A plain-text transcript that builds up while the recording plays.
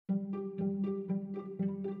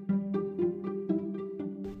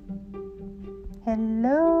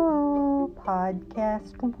Hello,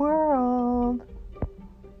 podcast world.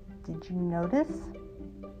 Did you notice?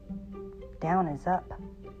 Down is up.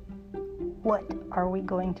 What are we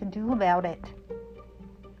going to do about it?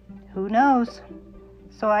 Who knows?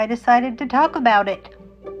 So I decided to talk about it.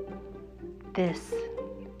 This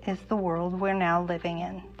is the world we're now living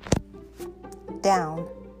in. Down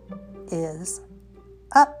is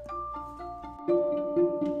up.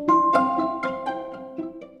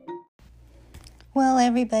 Well,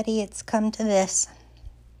 everybody, it's come to this.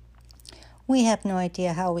 We have no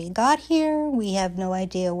idea how we got here. We have no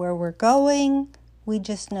idea where we're going. We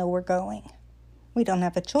just know we're going. We don't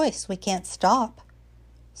have a choice. We can't stop.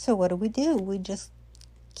 So what do? We just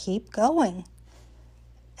keep going.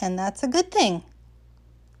 And that's a good thing.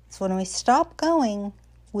 So when we stop going,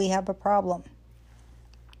 we have a problem.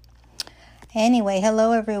 Anyway,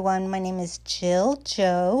 hello everyone. My name is Jill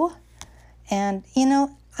Jo. And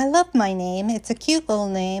I love my name. It's a cute little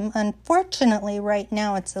name. Unfortunately, right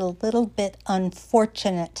now, it's a little bit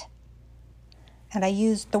unfortunate. And I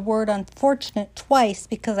used the word unfortunate twice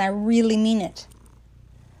because I really mean it.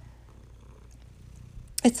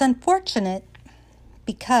 It's unfortunate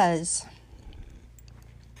because,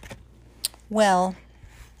 well,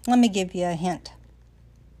 let me give you a hint.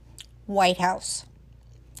 White House.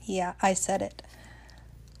 Yeah, I said it.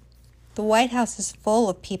 The White House is full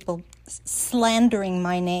of people slandering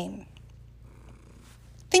my name.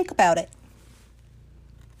 Think about it.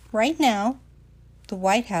 Right now, the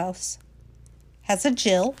White House has a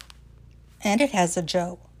Jill and it has a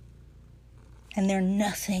Joe. And they're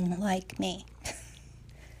nothing like me.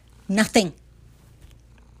 Nothing.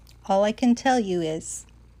 All I can tell you is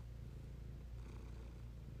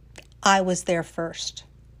I was there first.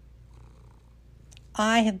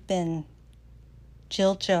 I have been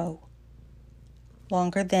Jill Jo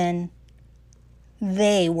longer than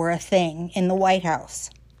they were a thing in the White House.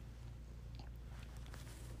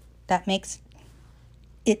 That makes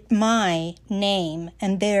it my name,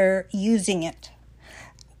 and they're using it.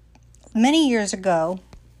 Many years ago,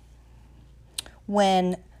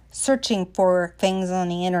 when searching for things on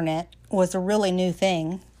the internet was a really new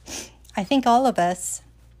thing, I think all of us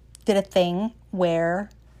did a thing where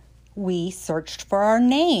we searched for our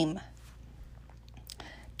name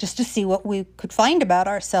just to see what we could find about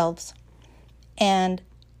ourselves. And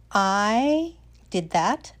I did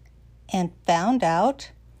that and found out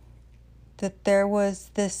that there was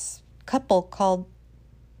this couple called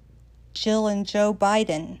Jill and Joe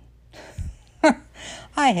Biden.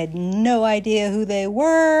 I had no idea who they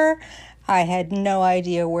were. I had no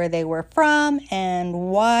idea where they were from and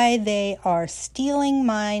why they are stealing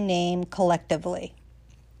my name collectively.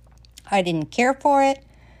 I didn't care for it.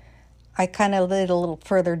 I kind of did a little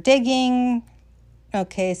further digging.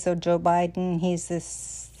 Okay, so Joe Biden, he's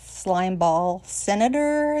this slimeball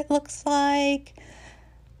senator, it looks like.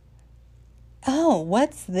 Oh,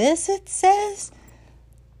 what's this it says?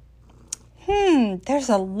 There's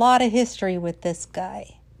a lot of history with this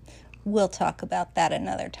guy. We'll talk about that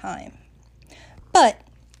another time. But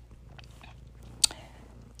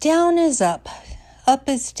down is up. Up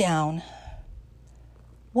is down.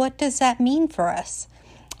 What does that mean for us?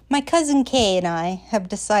 My cousin Kay and I have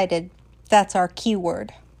decided that's our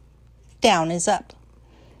keyword. Down is up.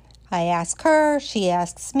 I ask her, she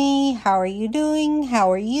asks me, how are you doing?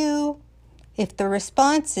 How are you? If the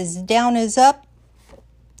response is down is up,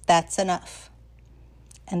 that's enough.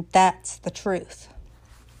 And that's the truth.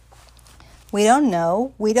 We don't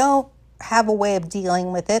know. We don't have a way of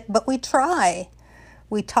dealing with it, but we try.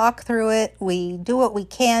 We talk through it. We do what we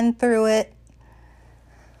can through it.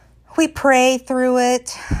 We pray through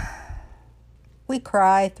it. We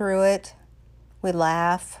cry through it. We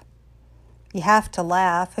laugh. You have to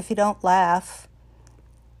laugh. If you don't laugh,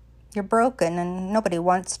 you're broken, and nobody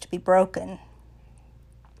wants to be broken.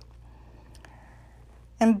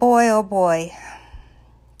 And boy, oh boy,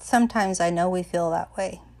 sometimes I know we feel that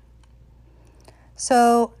way.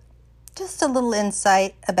 So, just a little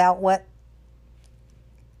insight about what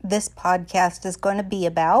this podcast is going to be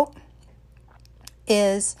about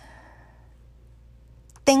is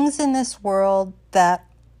things in this world that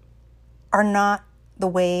are not the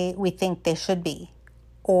way we think they should be,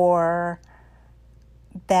 or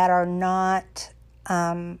that are not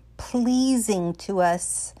pleasing to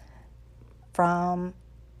us from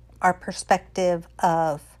our perspective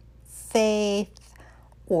of faith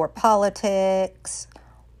or politics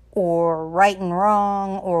or right and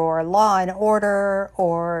wrong or law and order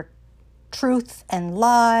or truth and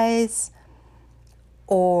lies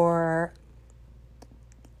or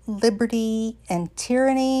liberty and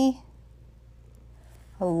tyranny.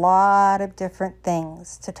 A lot of different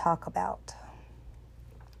things to talk about.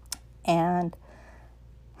 And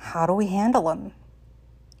how do we handle them?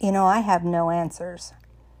 I have no answers.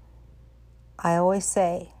 I always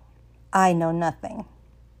say, I know nothing.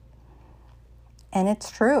 And it's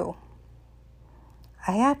true.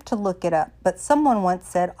 I have to look it up, but someone once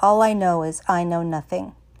said, all I know is I know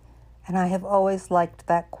nothing. And I have always liked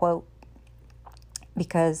that quote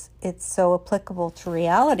because it's so applicable to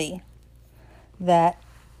reality that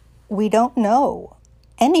we don't know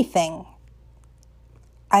anything.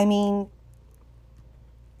 I mean,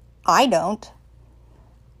 I don't.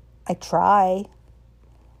 I try.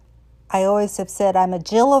 I always have said I'm a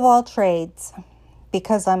Jill of all trades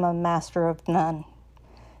because I'm a master of none.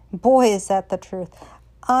 Boy, is that the truth.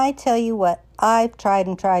 I tell you what, I've tried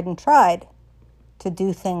and tried and tried to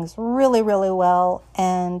do things really, really well,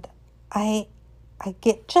 and I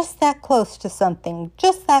get just that close to something,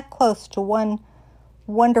 just that close to one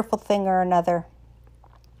wonderful thing or another.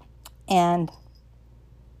 And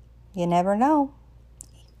you never know.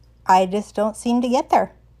 I just don't seem to get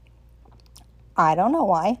there. I don't know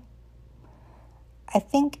why. I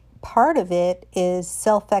think part of it is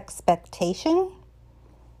self-expectation.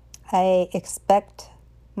 I expect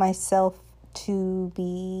myself to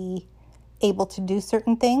be able to do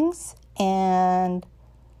certain things, and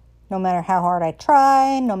no matter how hard I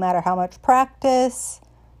try, no matter how much practice,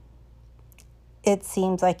 it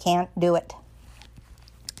seems I can't do it.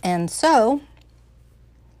 And so,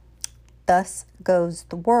 thus goes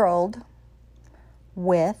the world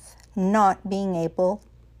with not being able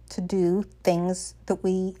to do things that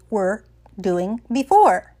we were doing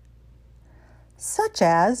before. Such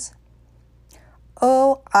as,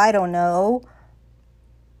 I don't know,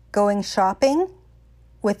 going shopping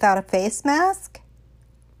without a face mask?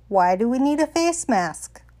 Why do we need a face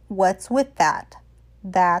mask? What's with that?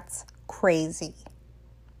 That's crazy.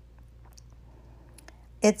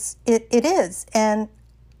 It is. And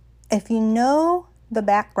if you know the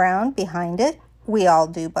background behind it, we all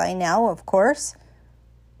do by now, of course,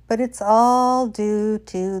 but it's all due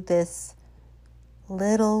to this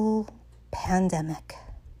little pandemic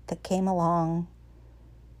that came along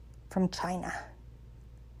from China.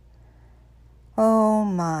 Oh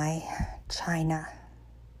my, China.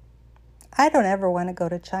 I don't ever want to go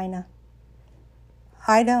to China.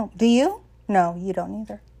 I don't. Do you? No, you don't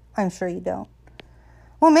either. I'm sure you don't.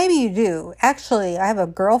 Well, maybe you do. Actually, I have a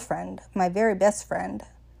girlfriend, my very best friend.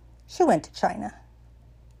 She went to China.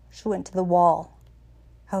 She went to the wall.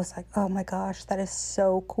 I was like, oh my gosh, that is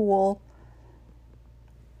so cool.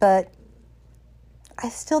 But I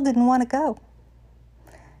still didn't want to go.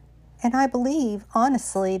 And I believe,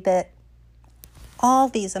 honestly, that all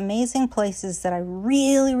these amazing places that I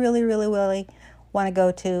really, really, really, really want to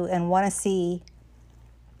go to and want to see,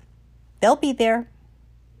 they'll be there.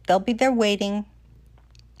 They'll be there waiting.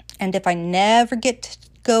 And if I never get to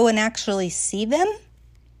go and actually see them,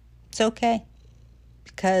 it's okay.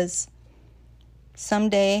 Because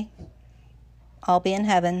someday I'll be in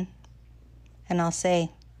heaven and I'll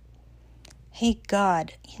say, hey,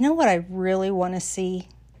 God, you know what I really want to see?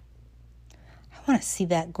 I want to see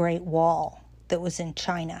that Great Wall that was in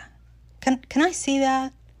China. Can I see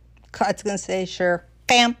that? God's going to say, sure.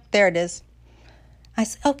 Bam, there it is. I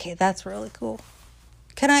said, okay, that's really cool.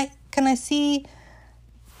 Can I see,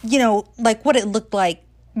 like what it looked like?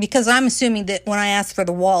 Because I'm assuming that when I ask for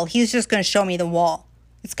the wall, he's just going to show me the wall.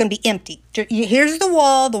 It's going to be empty. Here's the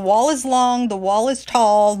wall. The wall is long. The wall is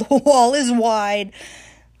tall. The wall is wide.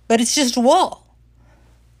 But it's just a wall.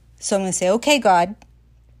 So I'm going to say, okay, God,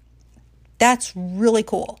 that's really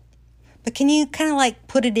cool. But can you kind of like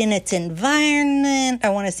put it in its environment?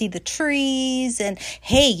 I want to see the trees. And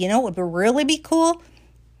hey, you know what would really be cool?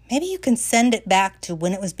 Maybe you can send it back to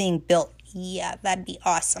when it was being built. Yeah, that'd be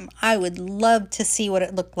awesome. I would love to see what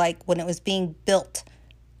it looked like when it was being built.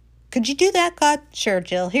 Could you do that, God? Sure,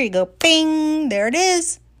 Jill. Here you go. Bing! There it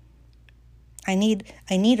is. I need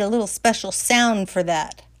a little special sound for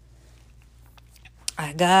that.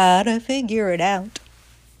 I gotta figure it out.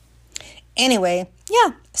 Anyway,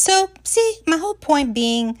 yeah. So, see, my whole point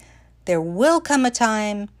being, there will come a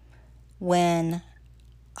time when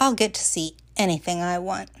I'll get to see anything I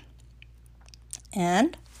want.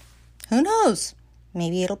 And who knows?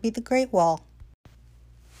 Maybe it'll be the Great Wall.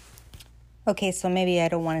 Okay, so maybe I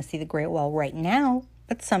don't want to see the Great Wall right now,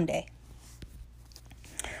 but someday.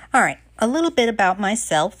 All right, a little bit about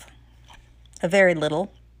myself. A very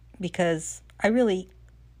little, because I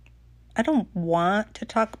don't want to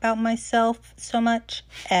talk about myself so much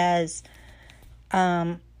as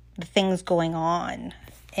the things going on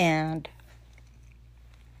and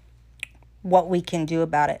what we can do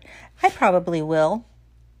about it. I probably will.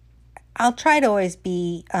 I'll try to always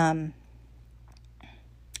be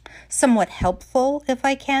somewhat helpful if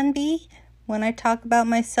I can be when I talk about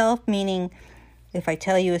myself, meaning if I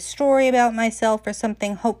tell you a story about myself or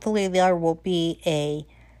something, hopefully there will be a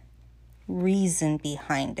reason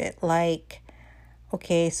behind it. Like,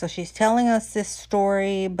 okay, so she's telling us this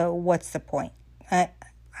story, but what's the point?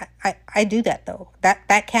 I do that though.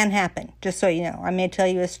 That can happen, just so you know. I may tell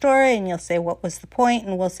you a story and you'll say, what was the point?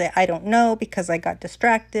 And we'll say, I don't know, because I got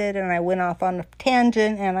distracted and I went off on a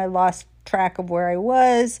tangent and I lost track of where I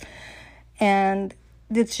was. And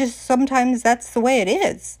it's just sometimes that's the way it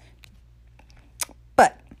is.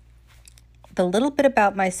 But the little bit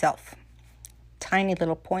about myself, tiny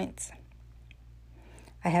little points.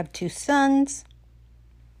 I have 2 sons.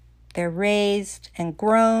 They're raised and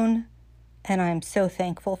grown, and I'm so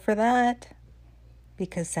thankful for that,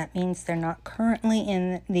 because that means they're not currently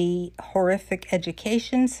in the horrific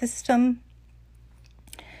education system,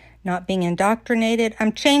 not being indoctrinated.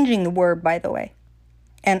 I'm changing the word, by the way,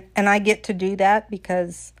 and I get to do that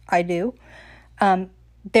because I do.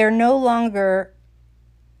 They're no longer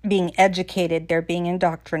being educated, they're being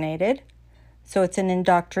indoctrinated. So it's an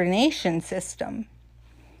indoctrination system.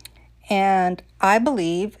 And I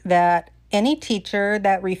believe that any teacher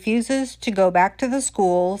that refuses to go back to the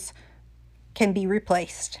schools can be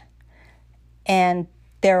replaced. And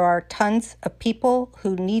there are tons of people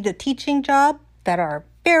who need a teaching job that are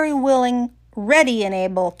very willing, ready, and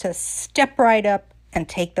able to step right up and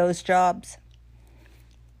take those jobs.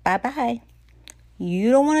 Bye-bye.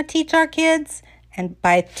 You don't want to teach our kids? And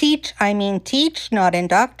by teach, I mean teach, not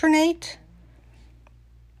indoctrinate.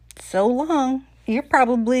 So long. You're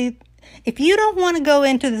probably, if you don't want to go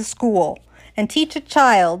into the school and teach a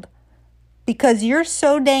child because you're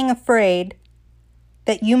so dang afraid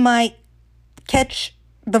that you might catch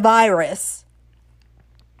the virus,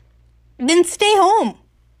 then stay home.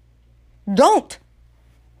 Don't.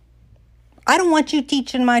 I don't want you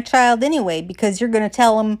teaching my child anyway, because you're going to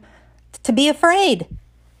tell him to be afraid.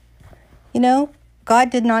 You know, God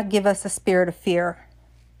did not give us a spirit of fear,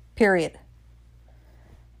 period.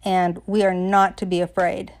 And we are not to be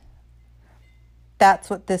afraid. That's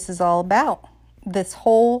what this is all about. This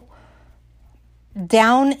whole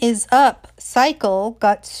down is up cycle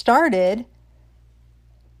got started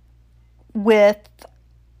with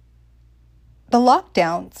the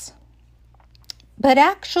lockdowns. But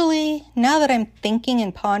actually, now that I'm thinking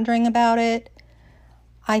and pondering about it,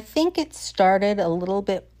 I think it started a little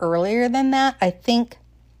bit earlier than that. I think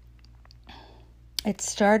it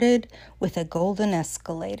started with a golden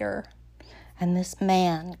escalator and this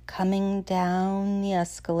man coming down the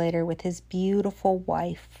escalator with his beautiful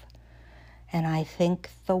wife. And I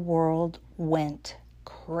think the world went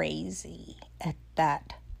crazy at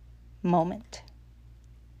that moment.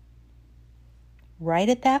 Right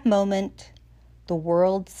at that moment, the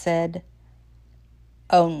world said,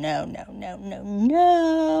 oh, no, no, no, no,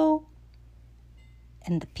 no.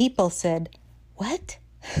 And the people said, what?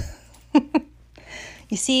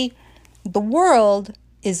 You see, the world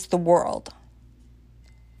is the world.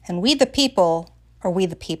 And we the people are we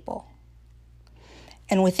the people.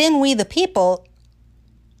 And within we the people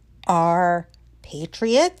are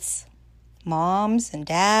patriots, moms and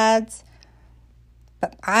dads.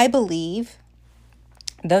 But I believe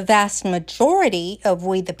the vast majority of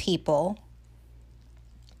we the people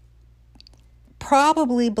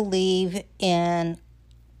probably believe in,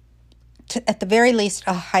 at the very least,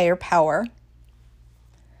 a higher power.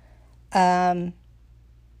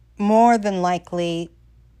 More than likely,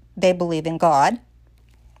 they believe in God.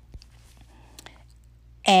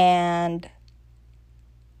 And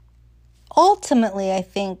ultimately, I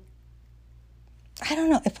think, I don't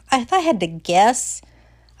know, if I had to guess,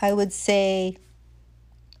 I would say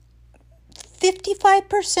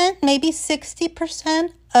 55%, maybe 60%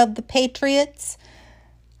 of the patriots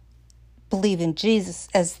believe in Jesus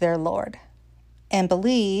as their Lord and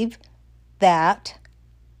believe that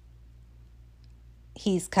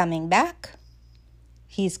He's coming back.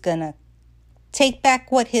 He's going to take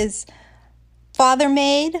back what his Father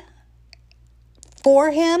made for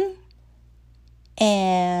him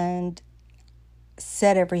and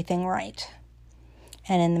set everything right.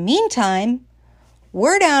 And in the meantime,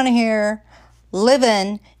 we're down here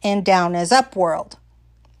living in down is up world.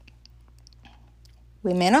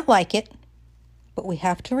 We may not like it, but we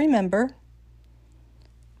have to remember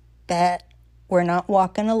that we're not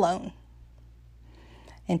walking alone.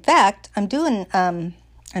 In fact, I'm doing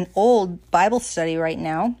an old Bible study right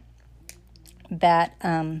now that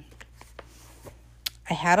I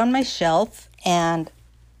had on my shelf, and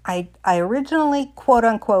I originally, quote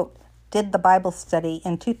unquote, did the Bible study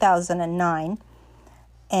in 2009,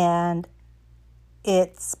 and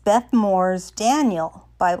it's Beth Moore's Daniel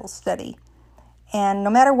Bible study. And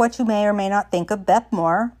no matter what you may or may not think of Beth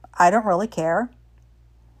Moore, I don't really care.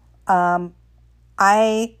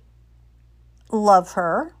 I love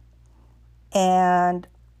her. And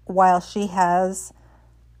while she has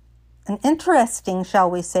an interesting,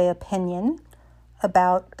 shall we say, opinion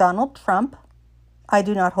about Donald Trump, I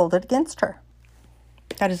do not hold it against her.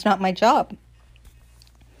 That is not my job.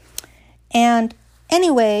 And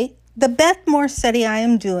anyway, the Beth Moore study I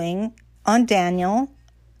am doing on Daniel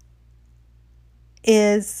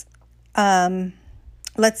is,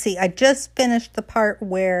 let's see, I just finished the part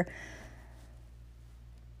where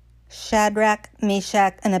Shadrach,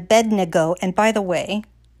 Meshach, and Abednego, and by the way,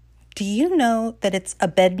 do you know that it's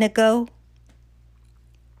Abednego?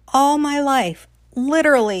 All my life,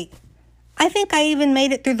 literally. I think I even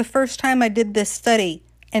made it through the first time I did this study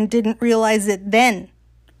and didn't realize it then.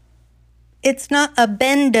 It's not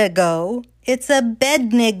Abednego, it's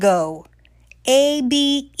Abednego.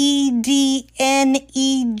 Abednego.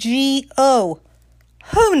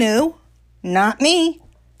 Who knew? Not me.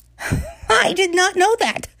 I did not know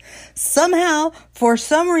that. Somehow, for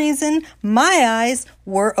some reason, my eyes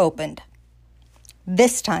were opened.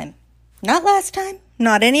 This time. Not last time.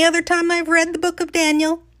 Not any other time I've read the book of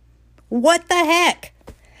Daniel. What the heck?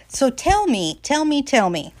 So tell me.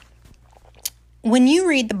 When you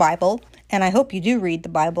read the Bible, and I hope you do read the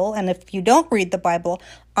Bible, and if you don't read the Bible,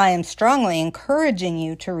 I am strongly encouraging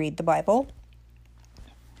you to read the Bible.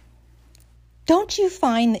 Don't you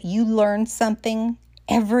find that you learn something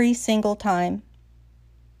every single time?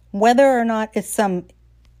 Whether or not it's some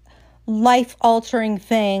life-altering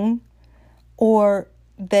thing, or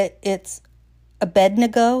that it's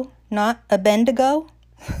Abednego, not Abednego.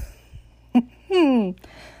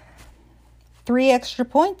 3 extra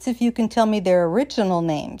points if you can tell me their original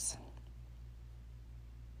names.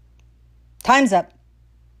 Time's up.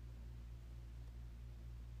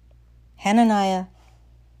 Hananiah,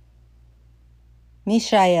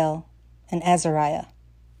 Mishael, and Azariah.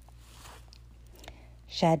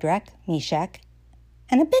 Shadrach, Meshach,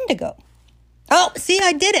 and Abednego. Oh, see,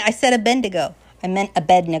 I did it. I said Abednego. I meant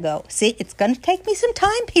Abednego. See, it's going to take me some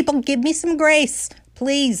time, people. Give me some grace,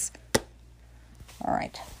 please. All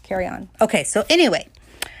right, carry on. Okay, so anyway,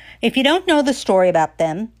 if you don't know the story about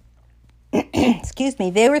them, excuse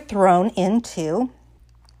me, they were thrown into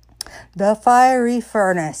the fiery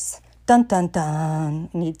furnace. Dun, dun, dun.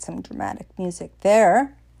 Need some dramatic music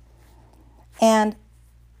there. And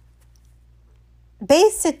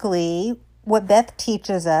basically, what Beth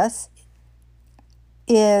teaches us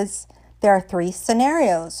is there are 3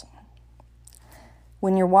 scenarios.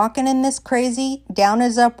 When you're walking in this crazy down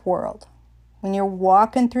is up world, when you're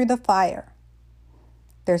walking through the fire,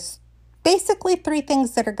 there's basically 3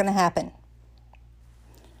 things that are going to happen.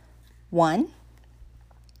 1,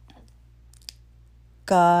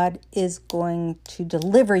 God is going to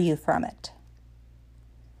deliver you from it.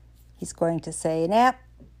 He's going to say, "Nah,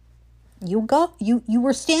 you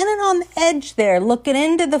were standing on the edge there looking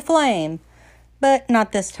into the flame, but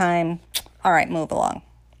not this time. All right, move along."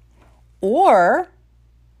 Or,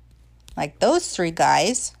 like those 3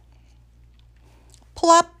 guys,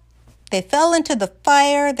 plop, they fell into the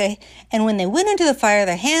fire. And when they went into the fire,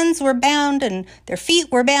 their hands were bound and their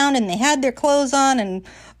feet were bound and they had their clothes on and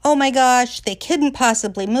oh my gosh, they couldn't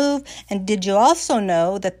possibly move. And did you also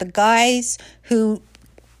know that the guys who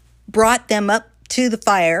brought them up to the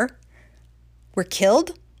fire were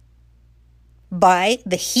killed by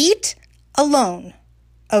the heat alone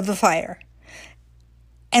of the fire?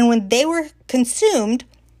 And when they were consumed,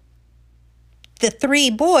 the 3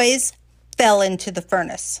 boys fell into the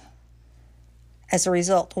furnace as a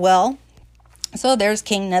result. Well, so there's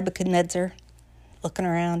King Nebuchadnezzar looking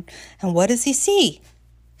around. And what does he see?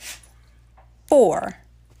 4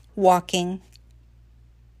 walking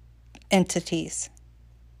entities.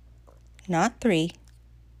 Not 3,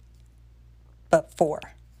 but 4.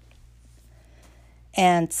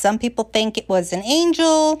 And some people think it was an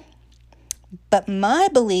angel, but my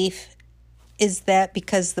belief is that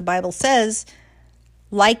because the Bible says,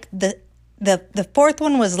 like the 4th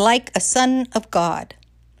one was like a son of God,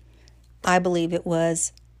 I believe it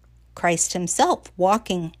was Christ himself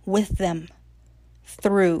walking with them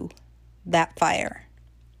through that fire.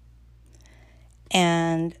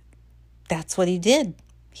 And that's what he did.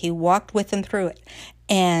 He walked with them through it.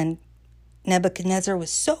 And Nebuchadnezzar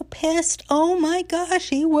was so pissed. Oh my gosh,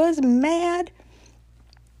 he was mad.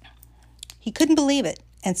 He couldn't believe it.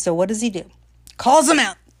 And so what does he do? Calls them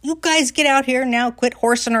out. "You guys get out here now. Quit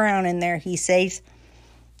horsing around in there," he says.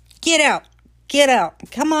 Get out.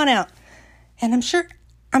 Come on out." And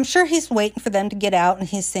I'm sure he's waiting for them to get out, and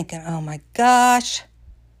he's thinking, "Oh my gosh,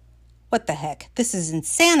 what the heck? This is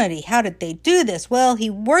insanity. How did they do this? Well, he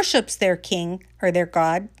worships their king or their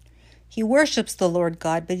God. He worships the Lord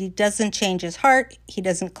God, but he doesn't change his heart. He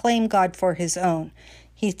doesn't claim God for his own.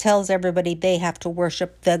 He tells everybody they have to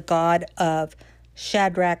worship the God of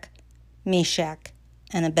Shadrach, Meshach,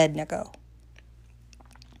 and Abednego.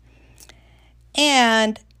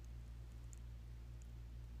 And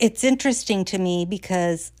it's interesting to me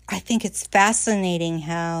because I think it's fascinating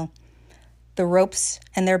how the ropes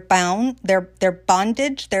and their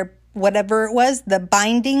bondage, their whatever it was, the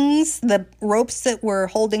bindings, the ropes that were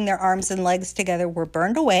holding their arms and legs together were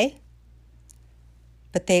burned away,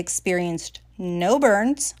 but they experienced no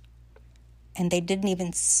burns, and they didn't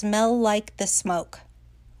even smell like the smoke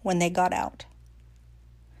when they got out.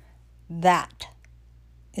 That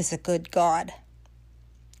is a good God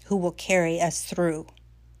who will carry us through.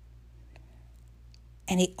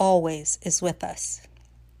 And he always is with us.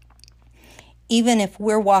 Even if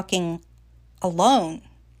we're walking alone,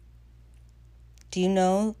 do you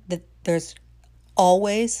know that there's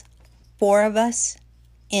always 4 of us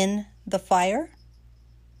in the fire?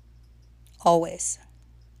 Always.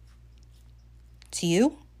 It's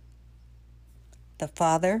you, the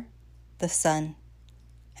Father, the Son,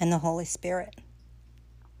 and the Holy Spirit.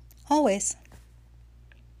 Always.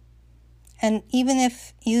 And even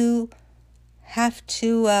if you have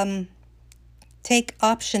to take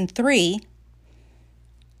option 3,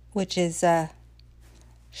 which is,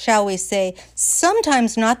 shall we say,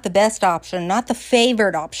 sometimes not the best option, not the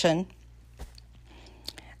favored option,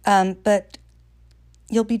 but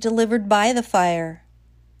you'll be delivered by the fire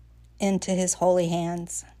into his holy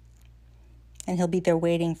hands, and he'll be there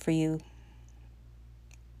waiting for you,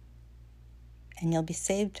 and you'll be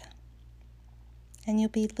saved, and you'll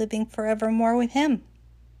be living forevermore with him.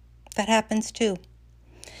 That happens too.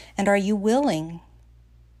 And are you willing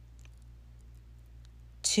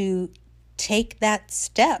to take that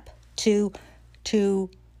step to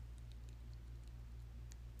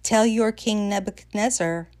tell your King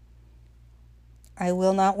Nebuchadnezzar, I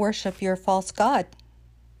will not worship your false god.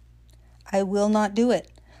 I will not do it.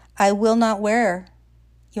 I will not wear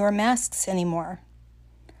your masks anymore.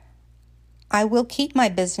 I will keep my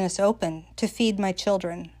business open to feed my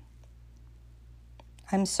children.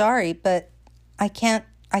 I'm sorry, but I can't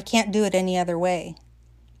do it any other way.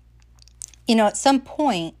 You know, at some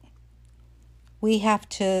point, we have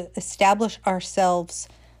to establish ourselves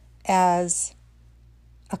as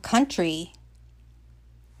a country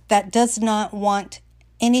that does not want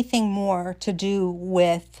anything more to do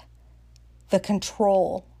with the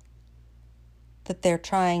control that they're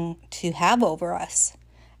trying to have over us.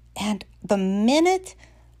 And the minute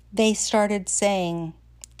they started saying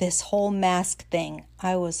this whole mask thing,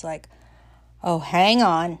 I was like, oh, hang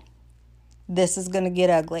on. This is going to get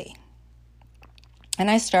ugly. And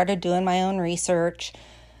I started doing my own research,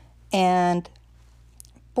 and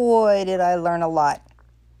boy, did I learn a lot.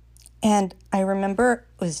 And I remember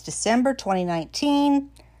it was December 2019.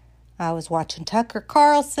 I was watching Tucker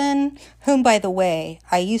Carlson, whom, by the way,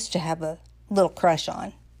 I used to have a little crush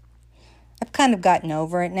on. I've kind of gotten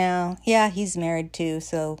over it now. Yeah, he's married too,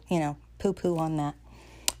 so, poo-poo on that.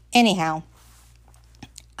 Anyhow,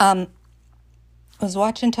 I was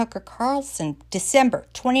watching Tucker Carlson, December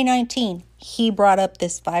 2019. He brought up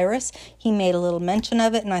this virus. He made a little mention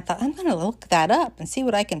of it, and I thought, I'm going to look that up and see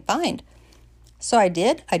what I can find. So I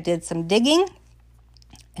did. I did some digging,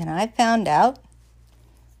 and I found out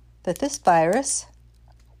that this virus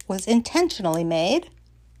was intentionally made.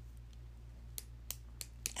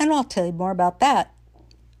 And I'll tell you more about that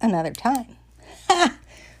another time.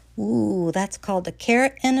 Ooh, that's called a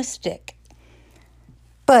carrot and a stick.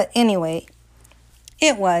 But anyway,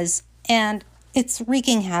 it was, and it's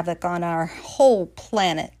wreaking havoc on our whole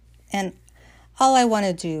planet. And all I want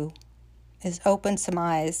to do is open some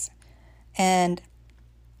eyes and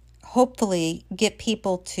hopefully get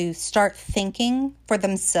people to start thinking for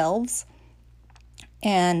themselves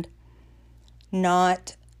and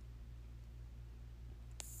not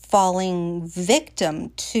falling victim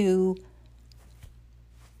to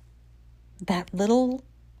that little,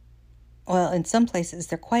 well, in some places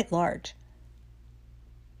they're quite large,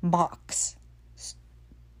 box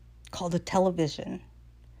called a television.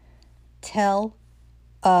 Tell-a-vision.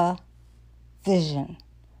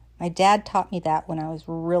 My dad taught me that when I was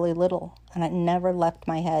really little, and it never left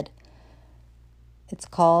my head. It's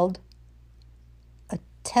called a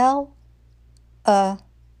tell-a-vision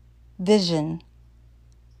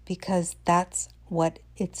because that's what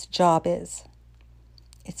its job is.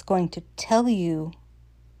 It's going to tell you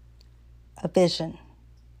a vision.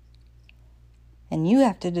 And you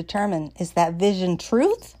have to determine, is that vision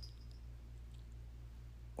truth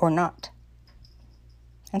or not.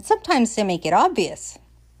 And sometimes they make it obvious.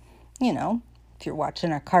 You know, if you're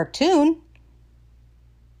watching a cartoon,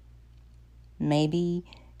 maybe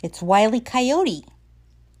it's Wile E. Coyote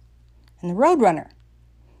and the Roadrunner.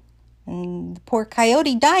 And the poor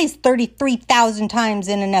coyote dies 33,000 times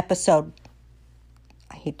in an episode.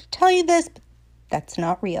 I hate to tell you this, but that's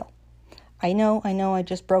not real. I know, I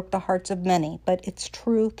just broke the hearts of many, but it's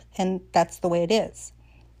truth, and that's the way it is.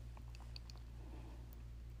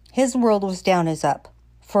 His world was down as up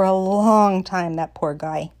for a long time, that poor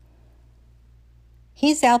guy.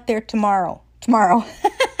 He's out there tomorrow.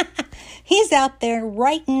 He's out there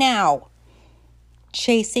right now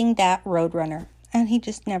chasing that Roadrunner, and he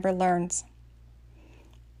just never learns.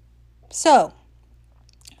 So,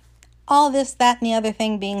 all this, that, and the other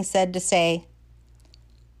thing being said to say,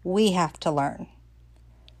 we have to learn.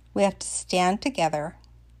 We have to stand together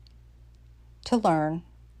to learn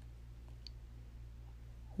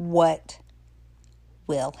what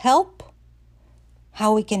will help,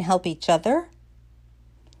 how we can help each other,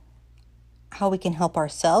 how we can help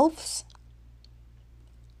ourselves,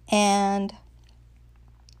 and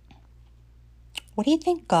what do you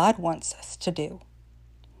think God wants us to do?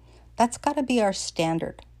 That's got to be our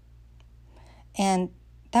standard. And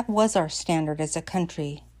that was our standard as a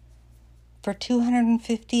country for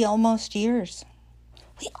 250 almost years.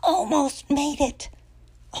 We almost made it.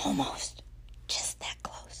 Almost. Just that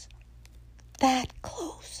close. That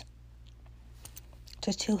close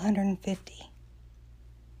to 250.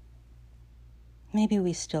 Maybe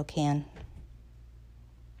we still can.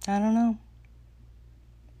 I don't know.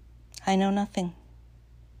 I know nothing.